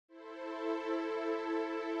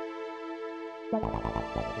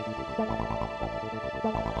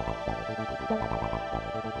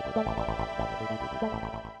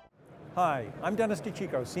Hi, I'm Dennis di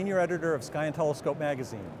Cicco, Senior Editor of Sky and Telescope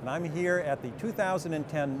magazine, and I'm here at the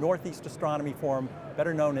 2010 Northeast Astronomy Forum,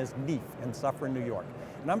 better known as NEAF in Suffern, New York.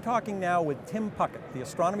 And I'm talking now with Tim Puckett, the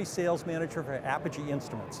Astronomy Sales Manager for Apogee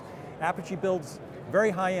Instruments. Apogee builds very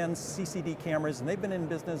high-end CCD cameras, and they've been in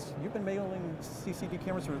business, you've been mailing CCD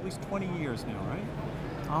cameras for at least 20 years now, right?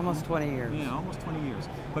 Almost 20 years. Yeah, almost 20 years.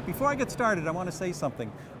 But before I get started, I want to say something.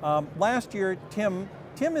 Last year, Tim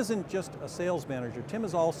isn't just a sales manager, Tim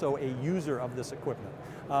is also a user of this equipment.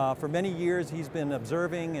 For many years he's been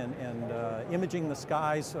observing and imaging the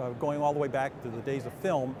skies, going all the way back to the days of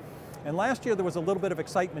film. And last year there was a little bit of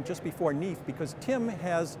excitement just before NEAF because Tim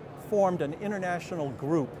has formed an international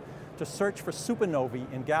group to search for supernovae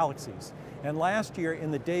in galaxies. And last year, in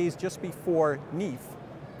the days just before NEAF,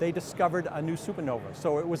 they discovered a new supernova.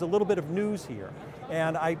 So it was a little bit of news here.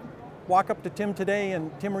 And I walk up to Tim today and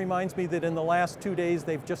Tim reminds me that in the last 2 days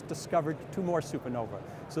they've just discovered 2 more supernovae.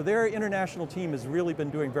 So their international team has really been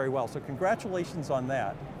doing very well. So congratulations on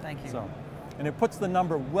that. Thank you. And it puts the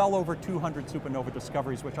number well over 200 supernova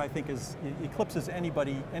discoveries, which I think eclipses any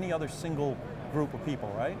other single group of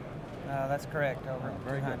people, right? That's correct, over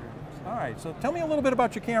 200. All right, so tell me a little bit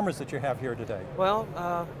about your cameras that you have here today. Well,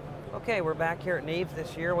 okay, we're back here at NEAF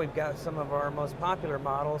this year. We've got some of our most popular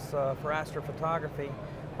models for astrophotography.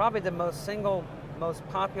 Probably the most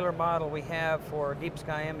popular model we have for deep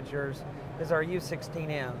sky imagers is our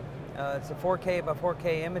U16M. It's a 4K by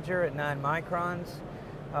 4K imager at 9 microns.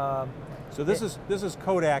 So this is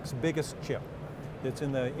Kodak's biggest chip. It's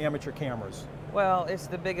in the amateur cameras. Well, it's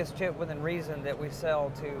the biggest chip within reason that we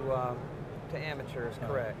sell to amateurs,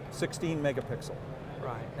 correct. 16 megapixel.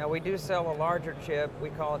 Right. Now we do sell a larger chip, we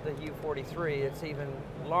call it the U43. It's even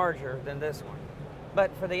larger than this one.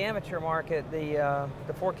 But for the amateur market, the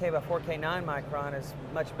 4K by 4K 9 micron is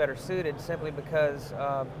much better suited simply because,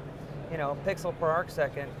 you know, pixel per arc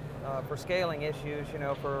second for scaling issues, you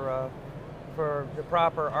know, for the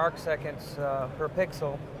proper arc seconds per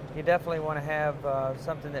pixel, you definitely want to have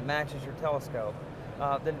something that matches your telescope.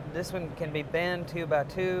 This one can be bend 2 by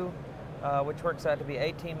 2, which works out to be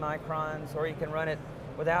 18 microns, or you can run it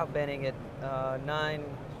without bending at 9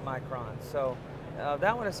 microns. So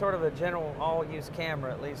that one is sort of a general all-use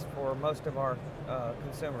camera, at least for most of our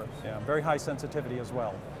consumers. Yeah, very high sensitivity as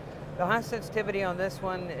well. The high sensitivity on this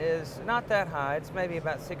one is not that high. It's maybe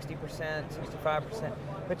about 60%, 65%,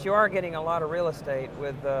 but you are getting a lot of real estate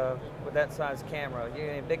with that size camera. You're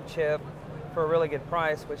getting a big chip for a really good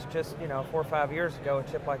price, which just, you know, 4 or 5 years ago, a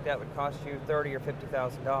chip like that would cost you $30,000 or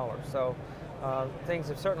 $50,000. So things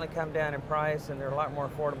have certainly come down in price, and they're a lot more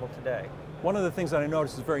affordable today. One of the things that I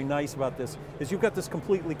noticed is very nice about this is you've got this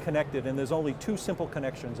completely connected, and there's only 2 simple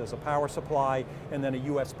connections. There's a power supply and then a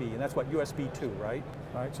USB, and that's what, USB 2, right?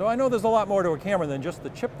 All right, so I know there's a lot more to a camera than just the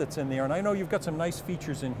chip that's in there, and I know you've got some nice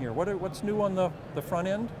features in here. What's new on the front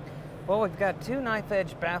end? Well, we've got 2 knife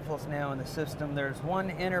edge baffles now in the system. There's one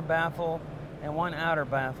inner baffle and one outer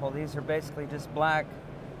baffle. These are basically just black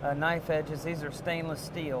knife edges. These are stainless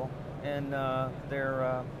steel, and they're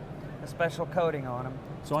a special coating on them.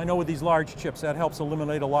 So I know with these large chips, that helps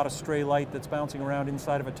eliminate a lot of stray light that's bouncing around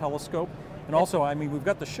inside of a telescope. And also, I mean, we've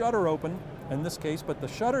got the shutter open in this case, but the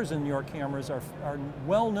shutters in your cameras are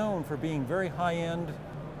well known for being very high-end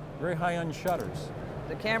shutters.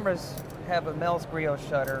 The cameras have a Mel's Griot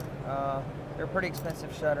shutter. They're a pretty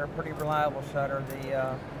expensive shutter, pretty reliable shutter.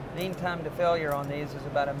 The mean time to failure on these is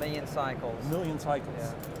about 1 million cycles. 1 million cycles.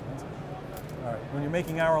 Yeah. All right. When you're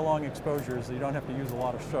making hour-long exposures, you don't have to use a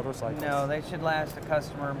lot of shutter cycles. No, they should last a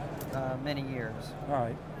customer many years. All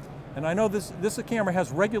right. And I know this camera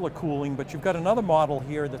has regular cooling, but you've got another model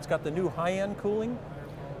here that's got the new high-end cooling.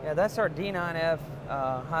 Yeah, that's our D9F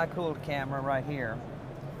high-cooled camera right here.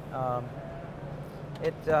 On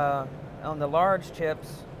the large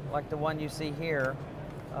chips, like the one you see here,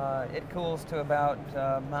 it cools to about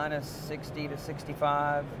minus 60 to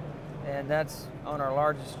 65, and that's on our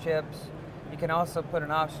largest chips. You can also put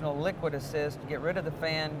an optional liquid assist to get rid of the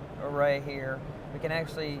fan array here. We can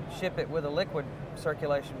actually ship it with a liquid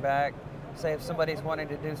circulation back. Say if somebody's wanting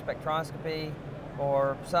to do spectroscopy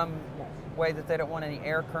or some way that they don't want any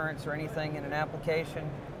air currents or anything in an application,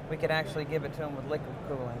 we could actually give it to them with liquid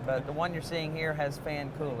cooling. But the one you're seeing here has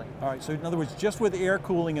fan cooling. All right, so in other words, just with air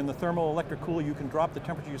cooling and the thermoelectric cooler, you can drop the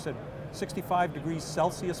temperature, you said 65 degrees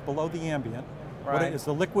Celsius below the ambient. Right. Does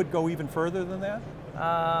the liquid go even further than that?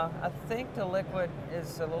 I think the liquid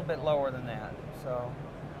is a little bit lower than that. So,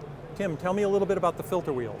 Tim, tell me a little bit about the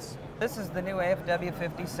filter wheels. This is the new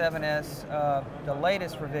AFW57S, the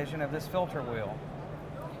latest revision of this filter wheel.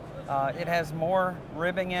 It has more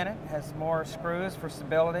ribbing in it, has more screws for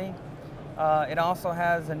stability. It also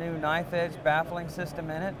has a new knife edge baffling system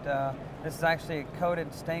in it. This is actually a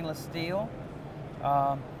coated stainless steel.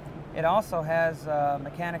 It also has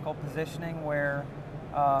mechanical positioning where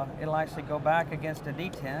it'll actually go back against a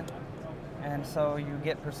detent, and so you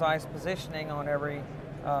get precise positioning on every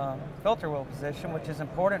filter wheel position, which is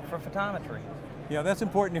important for photometry. Yeah, that's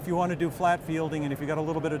important if you want to do flat fielding, and if you got a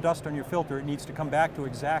little bit of dust on your filter, it needs to come back to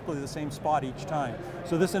exactly the same spot each time.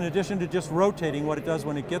 So this, in addition to just rotating, what it does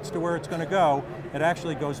when it gets to where it's going to go, it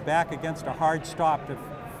actually goes back against a hard stop to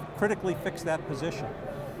critically fix that position.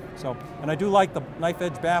 So, and I do like the knife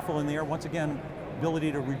edge baffle in there. Once again,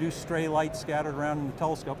 ability to reduce stray light scattered around in the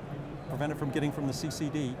telescope, prevent it from getting from the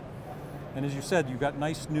CCD. And as you said, you've got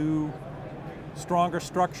nice new, stronger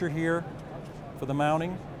structure here for the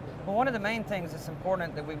mounting. Well, one of the main things that's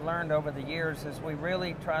important that we've learned over the years is we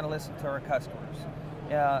really try to listen to our customers.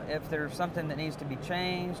 If there's something that needs to be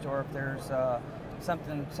changed, or if there's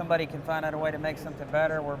somebody can find out a way to make something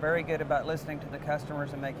better, we're very good about listening to the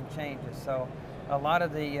customers and making changes. So a lot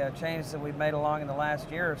of the changes that we've made along in the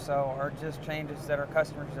last year or so are just changes that our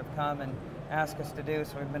customers have come and asked us to do,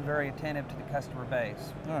 so we've been very attentive to the customer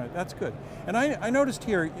base. All right, that's good. And I noticed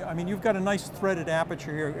here, I mean, you've got a nice threaded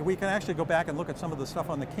aperture here. We can actually go back and look at some of the stuff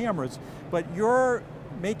on the cameras, but you're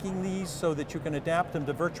making these so that you can adapt them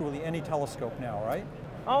to virtually any telescope now, right?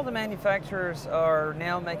 All the manufacturers are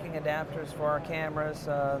now making adapters for our cameras.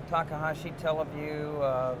 Takahashi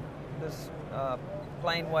Teleview, this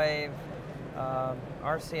Planewave,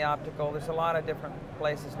 RC Optical. There's a lot of different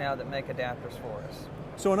places now that make adapters for us.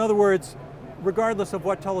 So in other words, regardless of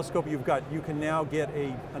what telescope you've got, you can now get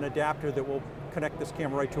an adapter that will connect this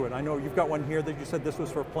camera right to it. I know you've got one here that you said this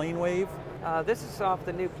was for Planewave. This is off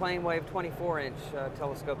the new Planewave 24-inch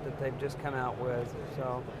telescope that they've just come out with.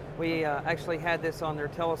 So we actually had this on their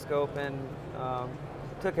telescope and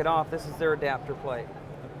took it off. This is their adapter plate.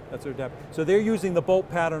 That's their adapter. So they're using the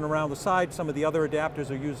bolt pattern around the side. Some of the other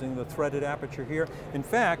adapters are using the threaded aperture here. In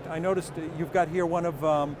fact, I noticed you've got here one of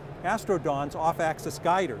Astrodon's off-axis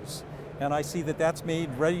guiders. And I see that that's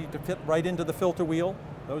made ready to fit right into the filter wheel.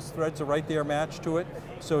 Those threads are right there matched to it.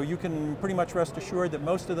 So you can pretty much rest assured that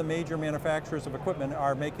most of the major manufacturers of equipment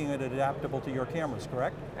are making it adaptable to your cameras,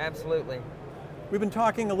 correct? Absolutely. We've been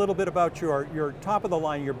talking a little bit about your top of the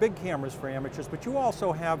line, your big cameras for amateurs, but you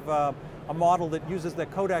also have a model that uses the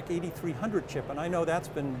Kodak 8300 chip, and I know that's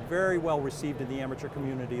been very well received in the amateur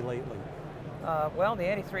community lately. Well, the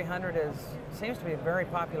 8300 seems to be a very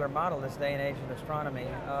popular model this day and age in astronomy.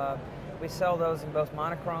 We sell those in both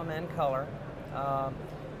monochrome and color.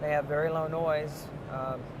 They have very low noise,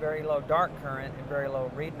 very low dark current, and very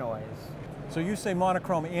low read noise. So you say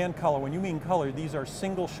monochrome and color. When you mean color, these are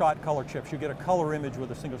single-shot color chips. You get a color image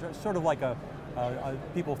with a single shot, sort of like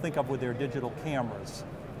people think of with their digital cameras.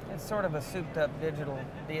 It's sort of a souped-up digital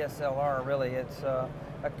DSLR, really. It's a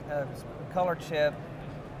color chip.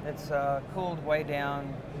 It's cooled way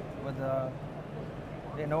down with the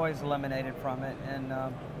noise eliminated from it, and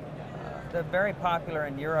they're very popular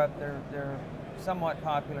in Europe. They're somewhat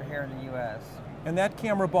popular here in the U.S. And that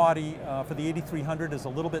camera body for the 8300 is a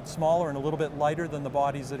little bit smaller and a little bit lighter than the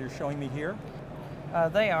bodies that you're showing me here?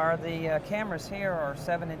 They are. The cameras here are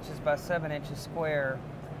 7 inches by 7 inches square.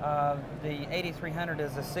 The 8300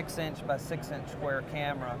 is a 6-inch by 6-inch square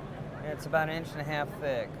camera. It's about 1.5 inches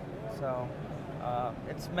thick. So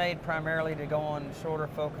it's made primarily to go on shorter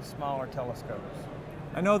focus, smaller telescopes.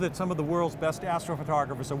 I know that some of the world's best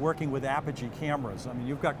astrophotographers are working with Apogee cameras. I mean,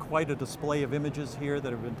 you've got quite a display of images here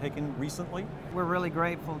that have been taken recently. We're really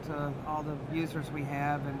grateful to all the users we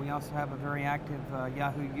have, and we also have a very active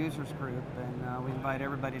Yahoo users group, and we invite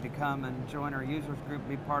everybody to come and join our users group and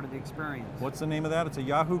be part of the experience. What's the name of that? It's a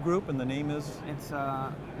Yahoo group, and the name is? It's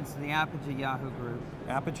the Apogee Yahoo group.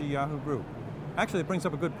 Apogee Yahoo group. Actually, it brings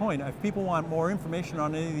up a good point. If people want more information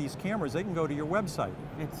on any of these cameras, they can go to your website.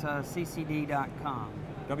 It's ccd.com.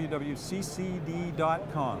 www.ccd.com.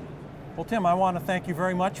 Well, Tim, I want to thank you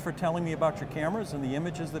very much for telling me about your cameras and the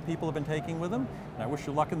images that people have been taking with them, and I wish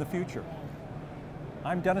you luck in the future.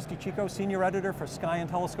 I'm Dennis di Cicco, Senior Editor for Sky and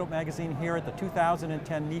Telescope Magazine here at the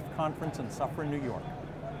 2010 NEAF Conference in Suffern, New York.